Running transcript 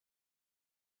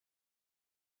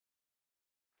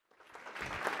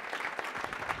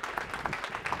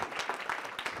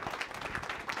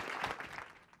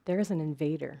there is an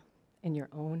invader in your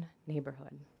own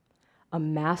neighborhood, a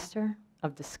master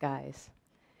of disguise.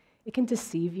 It can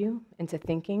deceive you into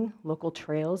thinking local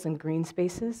trails and green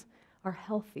spaces are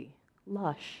healthy,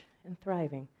 lush, and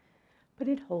thriving, but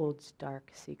it holds dark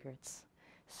secrets.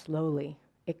 Slowly,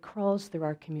 it crawls through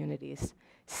our communities,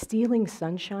 stealing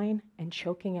sunshine and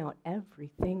choking out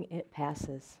everything it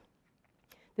passes.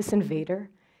 This invader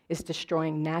is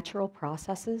destroying natural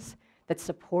processes that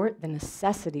support the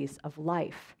necessities of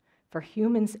life for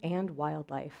humans and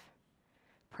wildlife.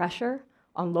 Pressure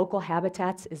on local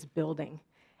habitats is building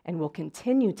and will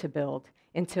continue to build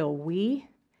until we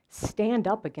stand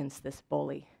up against this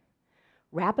bully.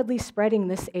 Rapidly spreading,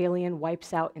 this alien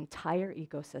wipes out entire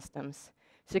ecosystems,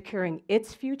 securing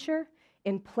its future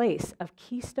in place of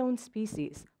keystone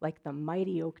species like the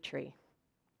mighty oak tree.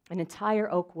 An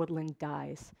entire oak woodland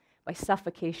dies by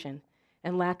suffocation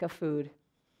and lack of food.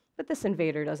 But this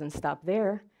invader doesn't stop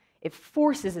there. It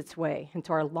forces its way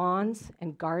into our lawns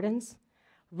and gardens.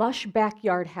 Lush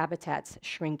backyard habitats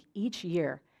shrink each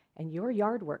year, and your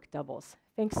yard work doubles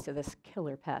thanks to this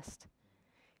killer pest.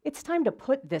 It's time to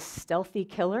put this stealthy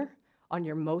killer on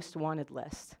your most wanted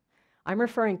list. I'm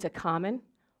referring to common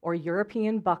or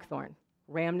European buckthorn,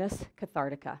 Rhamnus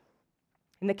cathartica.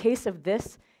 In the case of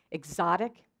this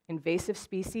exotic, invasive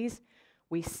species,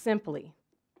 we simply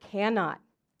cannot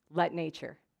let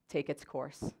nature take its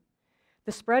course.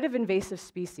 The spread of invasive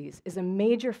species is a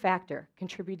major factor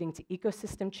contributing to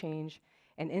ecosystem change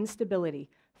and instability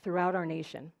throughout our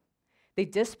nation. They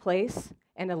displace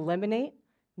and eliminate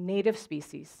native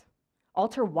species,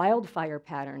 alter wildfire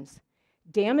patterns,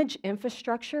 damage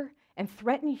infrastructure, and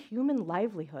threaten human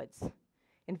livelihoods.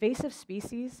 Invasive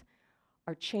species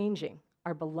are changing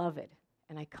our beloved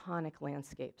and iconic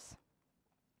landscapes.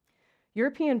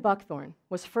 European buckthorn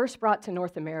was first brought to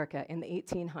North America in the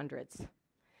 1800s.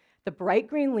 The bright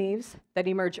green leaves that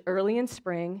emerge early in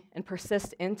spring and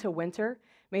persist into winter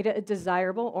made it a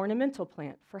desirable ornamental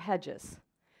plant for hedges.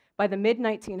 By the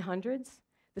mid-1900s,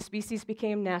 the species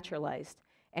became naturalized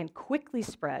and quickly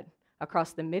spread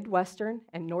across the Midwestern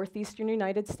and Northeastern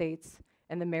United States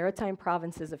and the maritime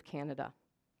provinces of Canada.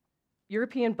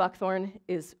 European buckthorn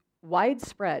is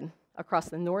widespread across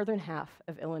the northern half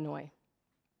of Illinois.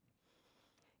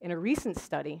 In a recent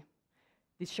study,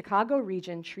 the Chicago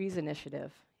Region Trees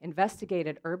Initiative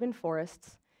investigated urban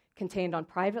forests contained on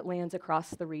private lands across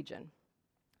the region.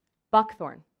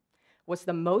 Buckthorn was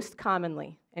the most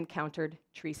commonly encountered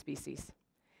tree species.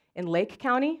 In Lake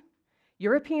County,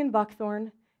 European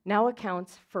buckthorn now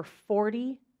accounts for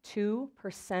 42%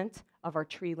 of our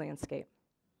tree landscape,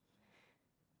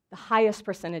 the highest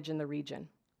percentage in the region,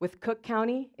 with Cook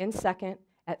County in second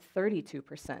at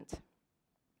 32%.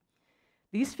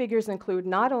 These figures include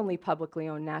not only publicly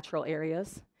owned natural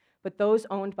areas, but those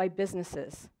owned by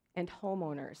businesses and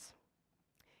homeowners.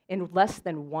 In less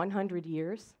than 100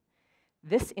 years,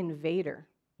 this invader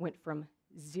went from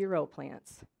 0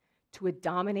 plants to a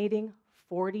dominating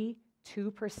 42%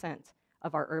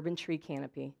 of our urban tree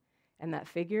canopy, and that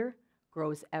figure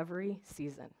grows every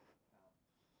season.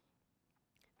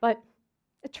 But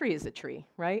a tree is a tree,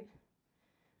 right?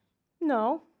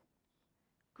 No.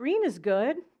 Green is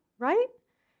good, right?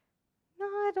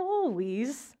 Not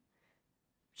always.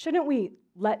 Shouldn't we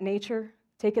let nature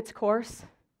take its course?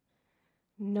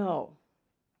 No.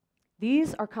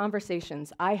 These are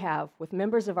conversations I have with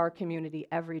members of our community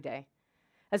every day.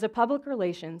 As a public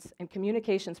relations and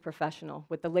communications professional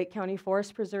with the Lake County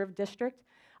Forest Preserve District,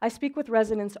 I speak with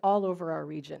residents all over our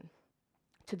region.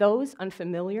 To those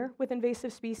unfamiliar with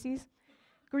invasive species,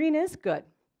 green is good.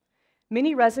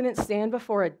 Many residents stand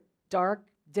before a dark,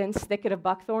 dense thicket of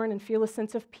buckthorn and feel a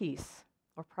sense of peace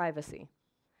or privacy.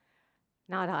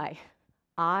 Not I.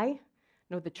 I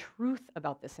know the truth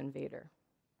about this invader.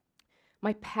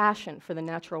 My passion for the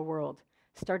natural world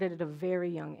started at a very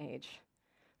young age.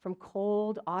 From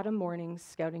cold autumn mornings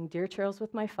scouting deer trails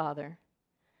with my father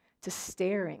to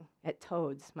staring at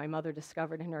toads my mother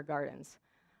discovered in her gardens,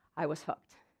 I was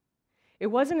hooked. It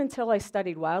wasn't until I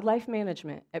studied wildlife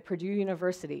management at Purdue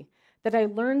University that I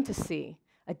learned to see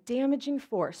a damaging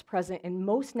force present in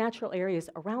most natural areas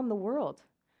around the world: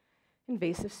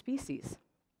 invasive species.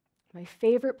 My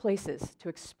favorite places to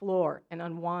explore and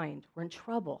unwind were in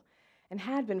trouble and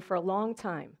had been for a long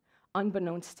time,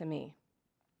 unbeknownst to me.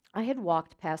 I had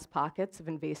walked past pockets of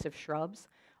invasive shrubs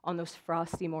on those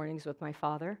frosty mornings with my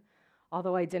father,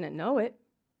 although I didn't know it.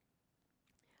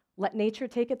 Let nature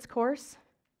take its course?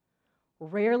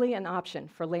 Rarely an option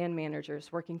for land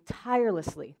managers working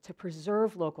tirelessly to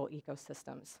preserve local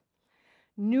ecosystems.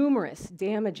 Numerous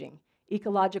damaging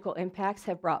ecological impacts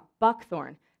have brought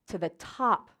buckthorn to the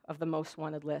top of the most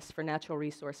wanted list for natural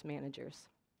resource managers.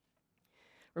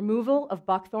 Removal of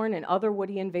buckthorn and other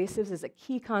woody invasives is a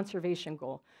key conservation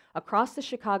goal across the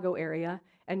Chicago area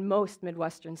and most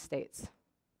Midwestern states.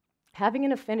 Having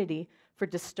an affinity for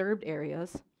disturbed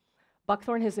areas,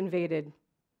 buckthorn has invaded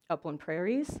upland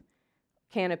prairies,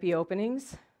 canopy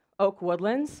openings, oak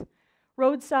woodlands,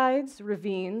 roadsides,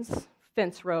 ravines,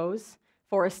 fence rows,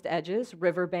 forest edges,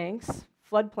 riverbanks,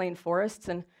 floodplain forests,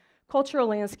 and cultural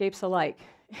landscapes alike.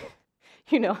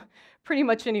 Pretty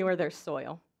much anywhere there's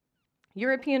soil.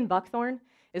 European buckthorn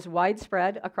is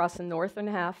widespread across the northern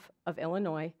half of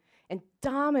Illinois and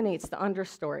dominates the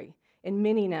understory in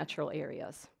many natural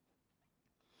areas.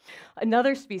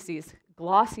 Another species,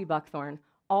 glossy buckthorn,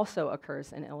 also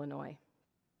occurs in Illinois.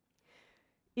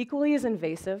 Equally as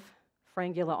invasive,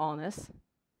 Frangula alnus,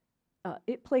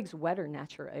 it plagues wetter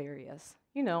natural areas.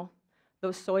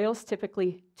 Those soils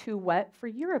typically too wet for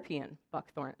European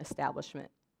buckthorn establishment.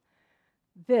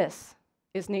 This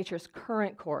is nature's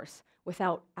current course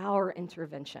without our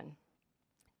intervention.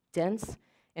 Dense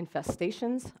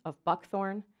infestations of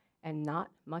buckthorn and not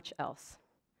much else.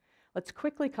 Let's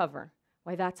quickly cover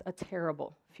why that's a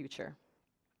terrible future.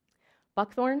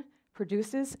 Buckthorn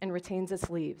produces and retains its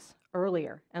leaves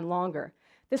earlier and longer.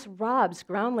 This robs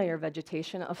ground layer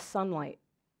vegetation of sunlight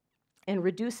and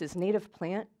reduces native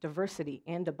plant diversity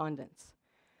and abundance.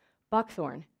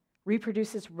 Buckthorn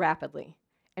reproduces rapidly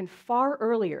and far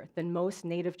earlier than most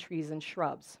native trees and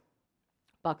shrubs.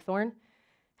 Buckthorn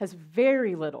has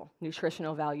very little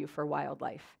nutritional value for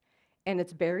wildlife, and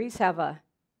its berries have a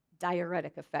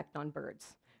diuretic effect on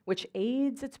birds, which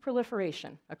aids its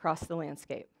proliferation across the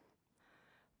landscape.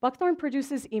 Buckthorn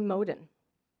produces emodin,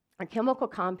 a chemical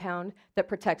compound that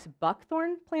protects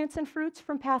buckthorn plants and fruits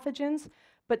from pathogens,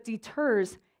 but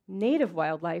deters native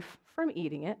wildlife from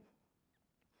eating it.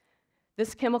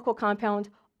 This chemical compound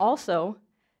also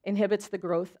inhibits the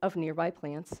growth of nearby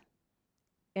plants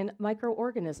and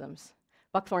microorganisms.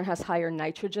 Buckthorn has higher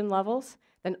nitrogen levels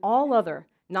than all other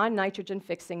non-nitrogen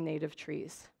fixing native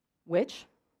trees, which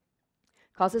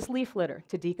causes leaf litter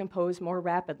to decompose more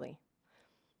rapidly,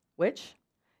 which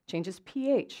changes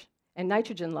pH and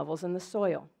nitrogen levels in the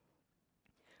soil,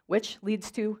 which leads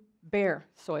to bare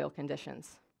soil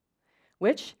conditions,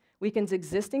 which weakens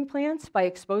existing plants by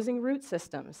exposing root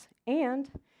systems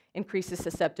and increases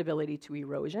susceptibility to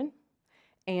erosion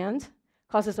and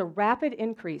causes a rapid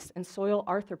increase in soil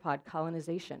arthropod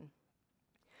colonization,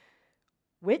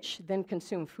 which then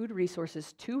consume food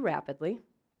resources too rapidly,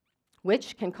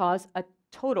 which can cause a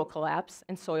total collapse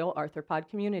in soil arthropod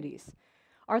communities.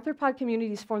 Arthropod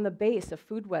communities form the base of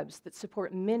food webs that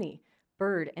support many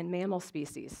bird and mammal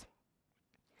species.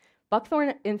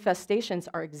 Buckthorn infestations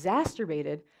are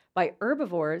exacerbated by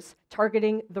herbivores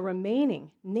targeting the remaining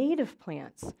native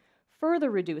plants, further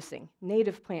reducing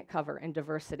native plant cover and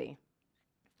diversity.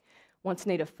 Once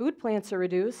native food plants are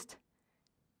reduced,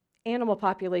 animal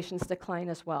populations decline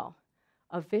as well.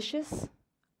 A vicious,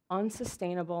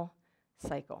 unsustainable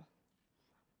cycle.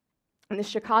 In the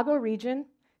Chicago region,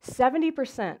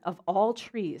 70% of all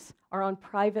trees are on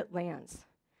private lands.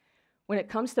 When it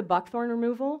comes to buckthorn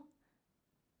removal,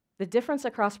 the difference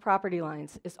across property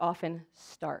lines is often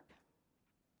stark.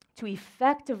 To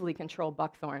effectively control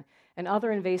buckthorn and other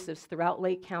invasives throughout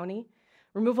Lake County,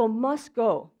 removal must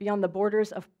go beyond the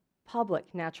borders of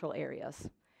public natural areas.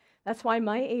 That's why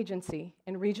my agency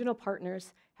and regional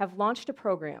partners have launched a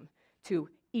program to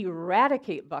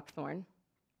eradicate buckthorn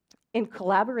in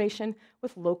collaboration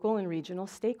with local and regional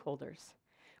stakeholders.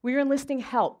 We are enlisting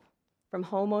help from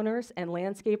homeowners and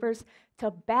landscapers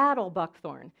to battle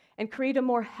buckthorn and create a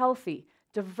more healthy,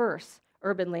 diverse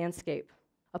urban landscape.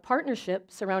 A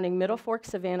partnership surrounding Middle Fork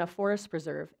Savannah Forest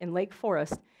Preserve in Lake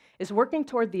Forest is working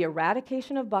toward the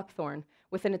eradication of buckthorn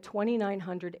within a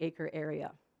 2,900-acre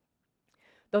area.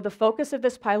 Though the focus of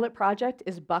this pilot project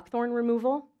is buckthorn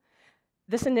removal,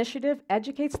 this initiative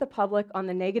educates the public on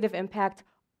the negative impact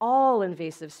all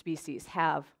invasive species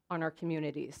have on our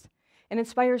communities and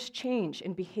inspires change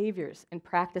in behaviors and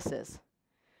practices.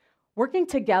 Working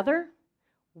together,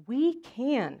 we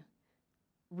can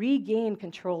regain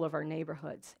control of our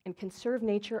neighborhoods and conserve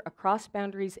nature across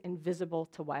boundaries invisible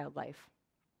to wildlife.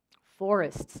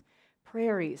 Forests,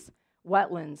 prairies,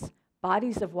 wetlands,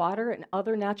 bodies of water, and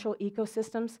other natural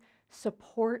ecosystems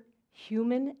support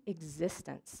human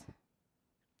existence.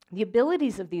 The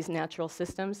abilities of these natural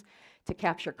systems to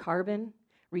capture carbon,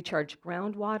 recharge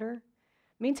groundwater,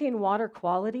 maintain water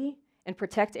quality, and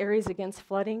protect areas against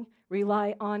flooding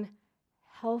rely on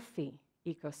healthy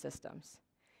ecosystems.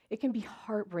 It can be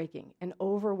heartbreaking and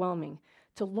overwhelming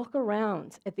to look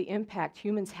around at the impact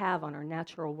humans have on our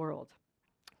natural world.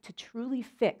 To truly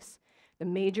fix the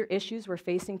major issues we're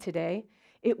facing today,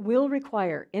 It will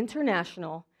require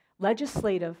international,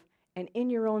 legislative, and in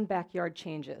your own backyard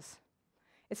changes.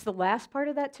 It's the last part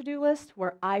of that to-do list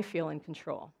where I feel in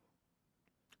control.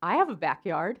 I have a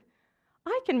backyard.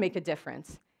 I can make a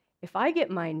difference. If I get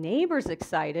my neighbors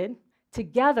excited,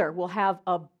 together we'll have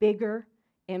a bigger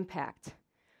impact.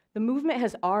 The movement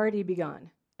has already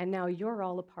begun, and now you're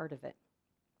all a part of it.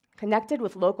 Connected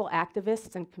with local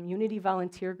activists and community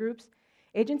volunteer groups,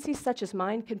 agencies such as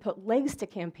mine can put legs to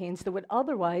campaigns that would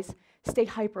otherwise stay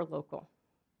hyper-local.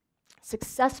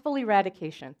 Successful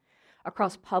eradication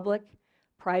across public,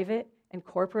 private, and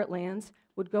corporate lands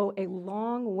would go a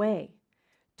long way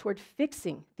toward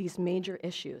fixing these major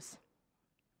issues.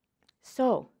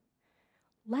 So,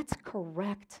 let's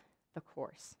correct the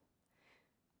course.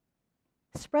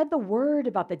 Spread the word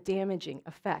about the damaging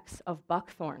effects of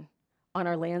buckthorn on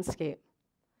our landscape.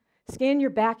 Scan your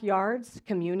backyards,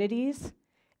 communities,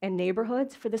 and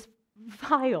neighborhoods for this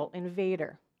vile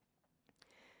invader.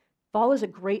 Fall is a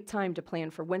great time to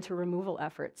plan for winter removal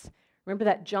efforts. Remember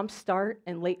that jump start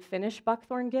and late finish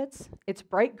buckthorn gets? Its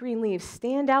bright green leaves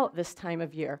stand out this time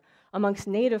of year amongst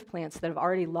native plants that have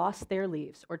already lost their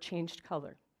leaves or changed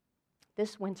color.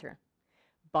 This winter,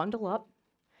 bundle up,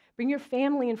 bring your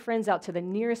family and friends out to the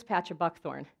nearest patch of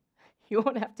buckthorn. You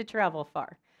won't have to travel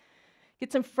far.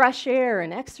 Get some fresh air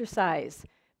and exercise.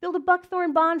 Build a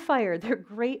buckthorn bonfire. They're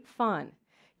great fun.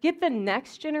 Get the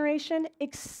next generation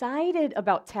excited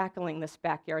about tackling this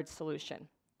backyard solution.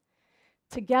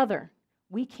 Together,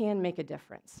 we can make a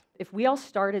difference. If we all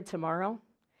started tomorrow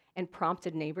and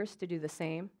prompted neighbors to do the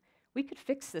same, we could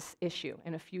fix this issue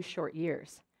in a few short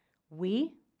years.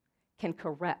 We can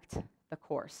correct the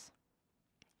course.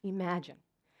 Imagine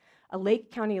a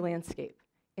Lake County landscape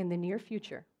in the near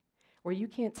future where you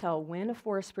can't tell when a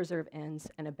forest preserve ends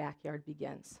and a backyard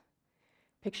begins.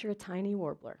 Picture a tiny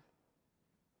warbler,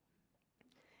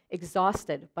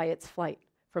 exhausted by its flight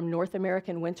from North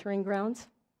American wintering grounds.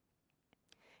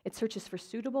 It searches for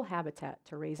suitable habitat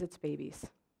to raise its babies.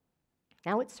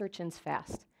 Now it search-ins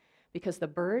fast because the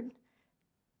bird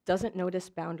doesn't notice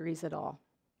boundaries at all.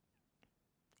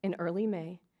 In early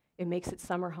May, it makes its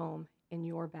summer home in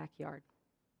your backyard.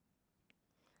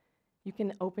 You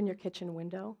can open your kitchen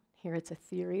window, hear its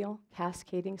ethereal,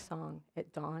 cascading song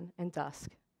at dawn and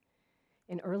dusk.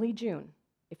 In early June,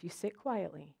 if you sit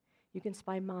quietly, you can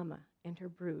spy Mama and her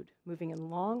brood moving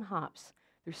in long hops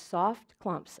through soft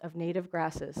clumps of native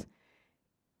grasses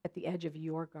at the edge of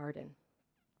your garden.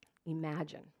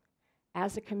 Imagine,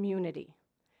 as a community,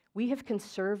 we have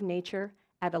conserved nature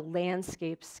at a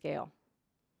landscape scale.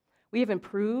 We have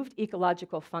improved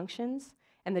ecological functions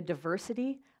and the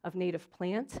diversity of native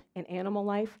plant and animal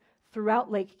life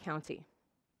throughout Lake County.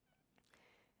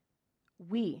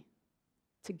 We,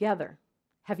 together,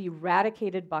 have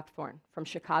eradicated buckthorn from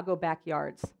Chicago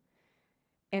backyards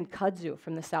and kudzu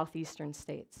from the southeastern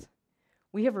states.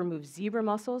 We have removed zebra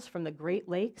mussels from the Great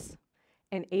Lakes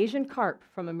and Asian carp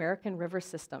from American river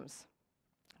systems.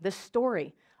 The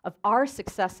story of our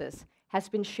successes has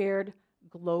been shared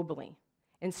globally,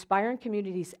 inspiring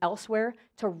communities elsewhere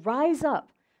to rise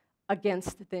up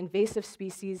against the invasive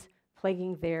species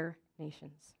plaguing their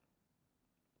nations.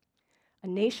 A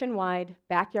nationwide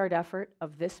backyard effort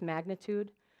of this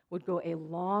magnitude would go a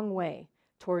long way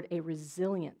toward a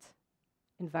resilient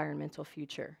environmental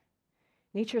future.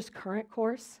 Nature's current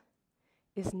course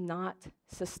is not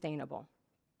sustainable.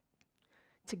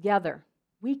 Together,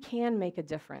 we can make a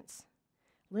difference.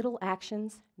 Little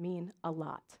actions mean a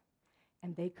lot,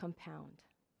 and they compound.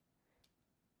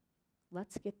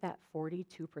 Let's get that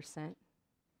 42%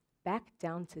 back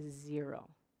down to 0,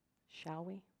 shall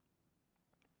we?